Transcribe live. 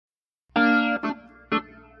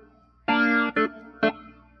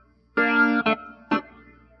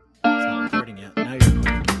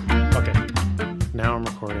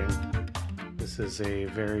is a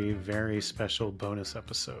very, very special bonus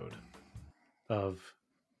episode of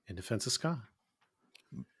In Defense of Ska.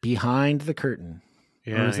 Behind the curtain.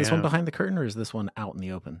 Yeah, or is this one behind the curtain, or is this one out in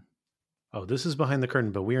the open? Oh, this is behind the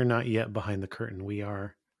curtain, but we are not yet behind the curtain.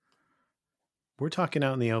 We're talking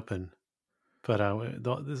out in the open, but we're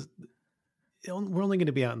only going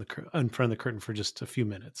to be out in front of the curtain for just a few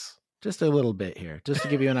minutes. Just a little bit here, just to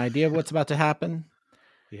give you an idea of what's about to happen.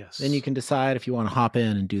 Yes. Then you can decide if you want to hop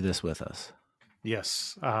in and do this with us.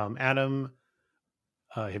 Yes. Adam,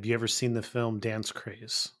 have you ever seen the film Dance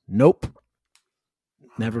Craze? Nope.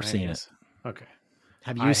 Never seen it. Okay.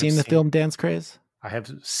 Have you seen the film Dance Craze? I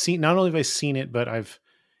have seen, not only have I seen it, but I've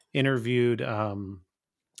interviewed the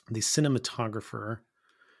cinematographer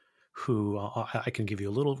who I can give you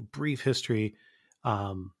a little brief history.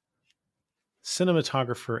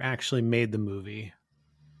 Cinematographer actually made the movie.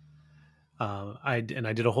 I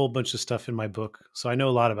did a whole bunch of stuff in my book, so I know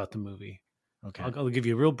a lot about the movie. Okay. I'll give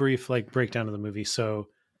you a real brief breakdown of the movie. So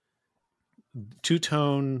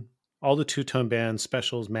two-tone, all the two-tone bands,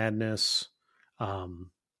 Specials, Madness, the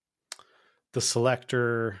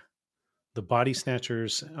Selector, the Body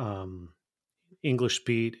Snatchers, English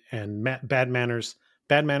Beat, and Bad Manners.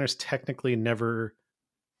 Bad Manners technically never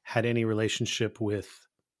had any relationship with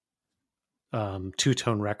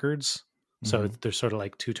two-tone records. So they're sort of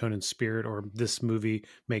like two-tone in spirit, or this movie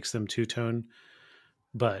makes them two-tone.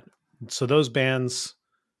 But so those bands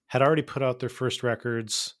had already put out their first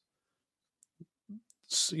records.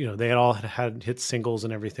 So, they had all had hit singles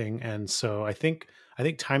and everything. And so I think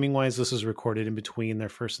timing wise, this is recorded in between their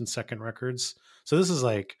first and second records. So this is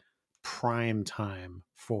like prime time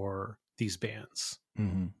for these bands.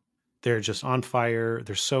 Mm-hmm. They're just on fire.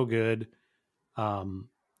 They're so good.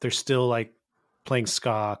 They're still like playing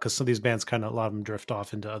ska, because some of these bands a lot of them drift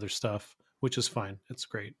off into other stuff, which is fine. It's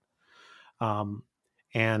great.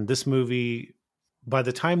 And this movie, by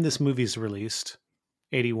the time this movie's released,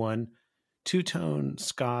 81, two-tone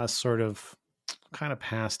ska sort of kind of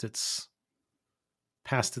we're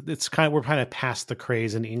kind of past the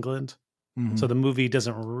craze in England. Mm-hmm. So the movie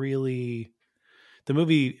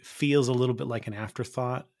feels a little bit like an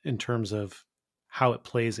afterthought in terms of how it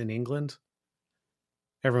plays in England.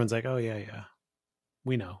 Everyone's like, oh yeah,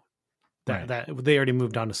 we know that they already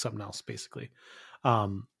moved on to something else, basically.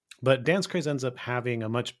 But Dance Craze ends up having a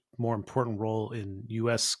much more important role in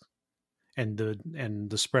U.S. and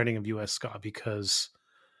the spreading of U.S. ska, because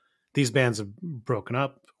these bands have broken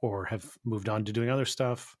up or have moved on to doing other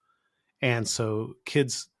stuff. And so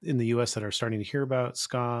kids in the U.S. that are starting to hear about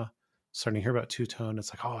ska, starting to hear about two-tone,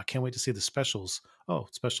 it's like, oh, I can't wait to see the Specials. Oh,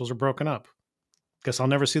 Specials are broken up. Guess I'll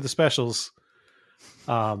never see the Specials.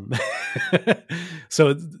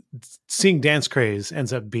 So seeing Dance Craze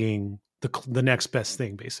ends up being the next best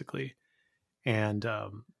thing, basically. And,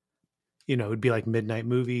 it'd be like midnight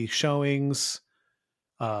movie showings.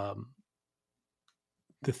 The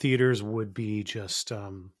theaters would be just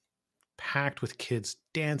packed with kids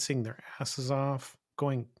dancing their asses off,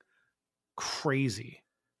 going crazy.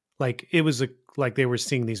 Like it was like they were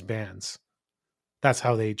seeing these bands. That's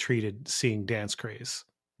how they treated seeing Dance Craze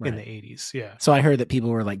in the 80s. Yeah. So I heard that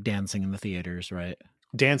people were like dancing in the theaters, right?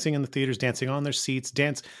 Dancing in the theaters, dancing on their seats,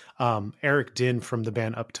 Eric Din from the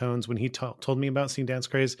band Uptones, when he told me about seeing Dance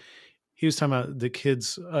Craze, he was talking about the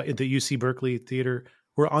kids at the UC Berkeley Theater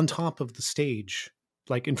were on top of the stage,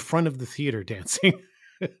 like in front of the theater, dancing.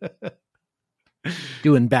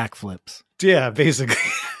 Doing backflips. Yeah, basically.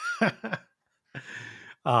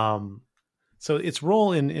 So its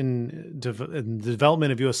role in the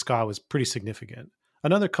development of US ska was pretty significant.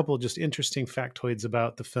 Another couple of just interesting factoids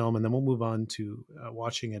about the film, and then we'll move on to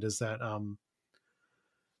watching it, is that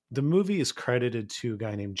the movie is credited to a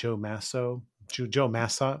guy named Joe Massot.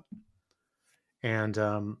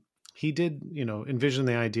 And he did, envision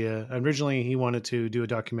the idea. Originally, he wanted to do a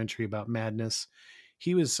documentary about Madness.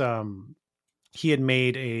 He had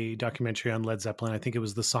made a documentary on Led Zeppelin. I think it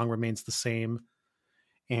was The Song Remains the Same.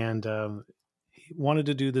 And he wanted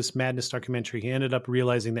to do this Madness documentary. He ended up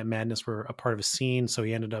realizing that Madness were a part of a scene. So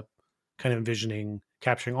he ended up kind of envisioning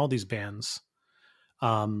capturing all these bands.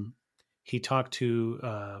 He talked to,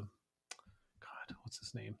 what's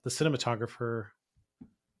his name? The cinematographer,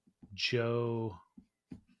 Joe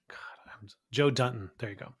Dunton. There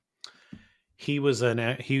you go. He was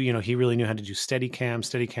he really knew how to do Steadicam.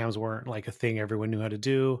 Steadicams weren't like a thing everyone knew how to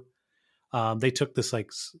do. They took this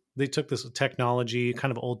technology,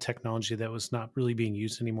 kind of old technology that was not really being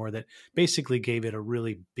used anymore, that basically gave it a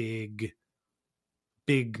really big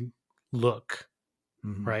look.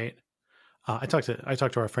 Mm-hmm. Right. I talked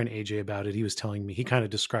to our friend AJ about it. He was telling me, he kind of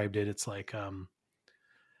described it. It's like,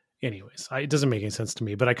 anyways, it doesn't make any sense to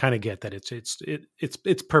me, but I kind of get that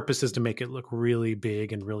its purpose is to make it look really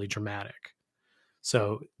big and really dramatic.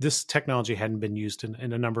 So this technology hadn't been used in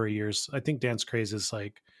a number of years. I think Dance Craze is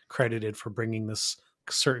like credited for bringing this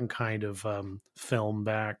certain kind of film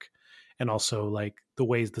back, and also like the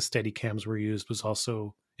ways the steady cams were used was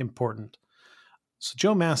also important. So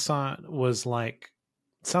Joe Massot was like,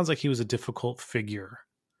 sounds like he was a difficult figure,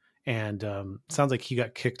 and sounds like he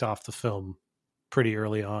got kicked off the film pretty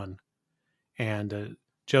early on, and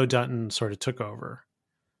Joe Dutton sort of took over,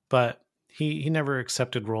 but he never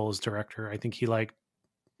accepted role as director. I think he liked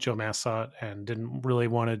Joe Massot and didn't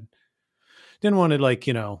want to like,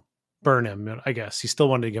 you know, burn him. I guess he still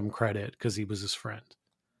wanted to give him credit because he was his friend.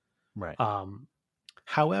 Right.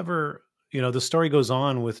 However, you know, the story goes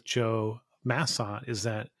on with Joe Massot is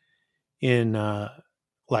that in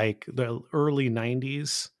like the early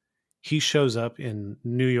 90s, he shows up in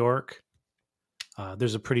New York.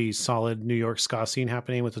 There's a pretty solid New York ska scene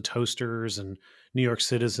happening with the Toasters and New York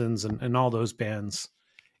Citizens and all those bands.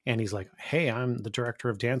 And he's like, hey, I'm the director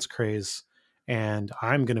of Dance Craze, and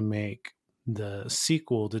I'm going to make the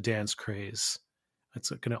sequel to Dance Craze.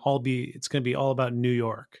 It's going to be all about New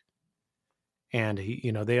York. And he,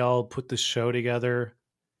 you know, they all put this show together,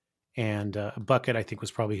 and Bucket, I think,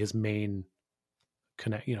 was probably his main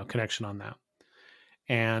connection on that.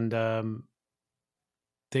 And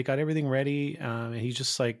they got everything ready, and he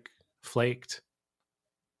just like flaked.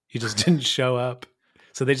 He just didn't show up.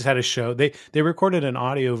 So they just had a show. They recorded an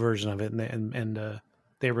audio version of it, and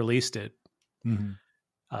they released it. Mm-hmm.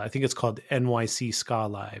 I think it's called NYC Ska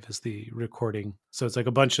Live is the recording. So it's like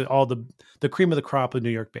a bunch of all the cream of the crop of New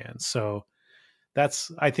York bands. So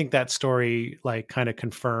I think that story like kind of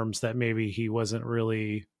confirms that maybe he wasn't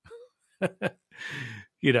really,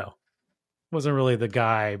 you know, wasn't really the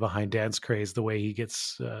guy behind Dance Craze the way he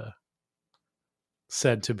gets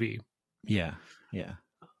said to be. Yeah. Yeah.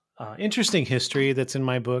 Interesting history that's in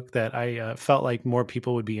my book that I felt like more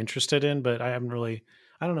people would be interested in, but I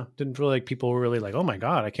don't know, didn't feel like people were really like, oh my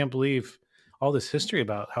God, I can't believe all this history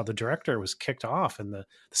about how the director was kicked off and the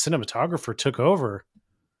cinematographer took over.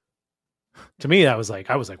 To me, I was like,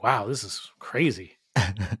 wow, this is crazy.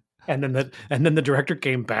 and then the director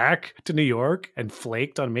came back to New York and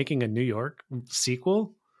flaked on making a New York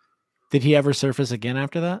sequel. Did he ever surface again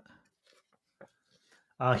after that?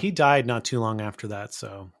 He died not too long after that,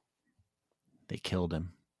 so they killed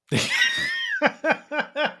him.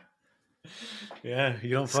 Yeah, you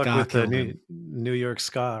don't fuck with the New York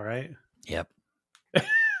ska, right? Yep.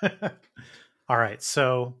 All right,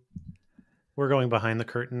 so we're going behind the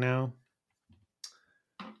curtain now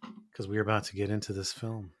because we're about to get into this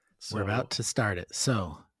film. So we're about to start it.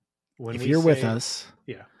 So if you're with us,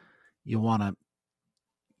 yeah, you want to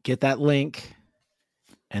get that link,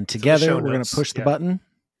 and together we're going to push the button.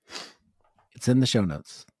 It's in the show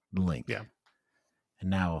notes, the link. Yeah. And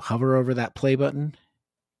now hover over that play button,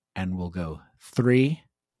 and we'll go 3,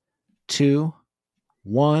 2,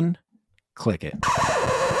 1, click it.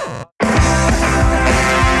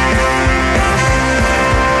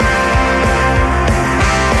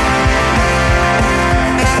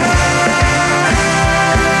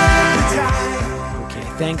 Okay,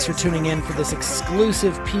 thanks for tuning in for this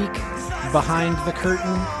exclusive peek behind the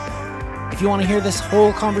curtain. If you want to hear this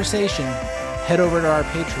whole conversation, head over to our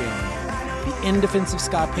Patreon, the In Defense of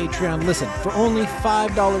Ska Patreon. Listen, for only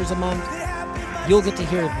 $5 a month, you'll get to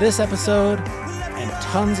hear this episode and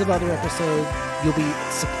tons of other episodes. You'll be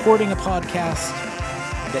supporting a podcast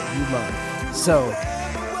that you love. So,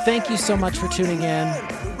 thank you so much for tuning in.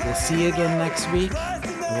 We'll see you again next week.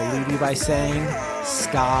 We'll leave you by saying,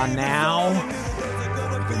 Ska now.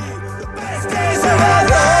 Good night.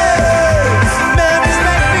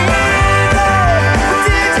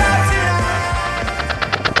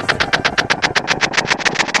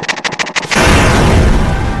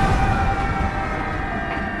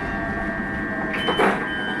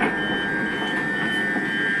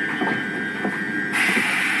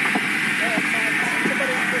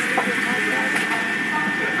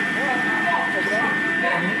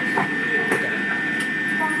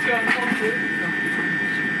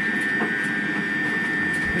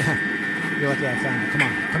 You're lucky I found it. Come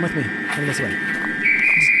on, come with me. Come this way.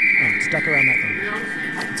 Just duck around that thing.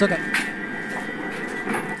 It's okay.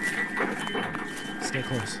 Stay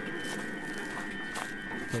close.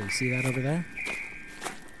 Okay, you see that over there?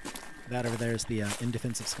 That over there is the In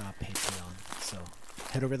Defense of Ska Patreon. So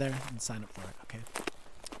head over there and sign up for it, okay?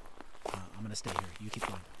 I'm going to stay here. You keep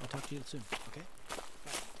going. I'll talk to you soon, okay?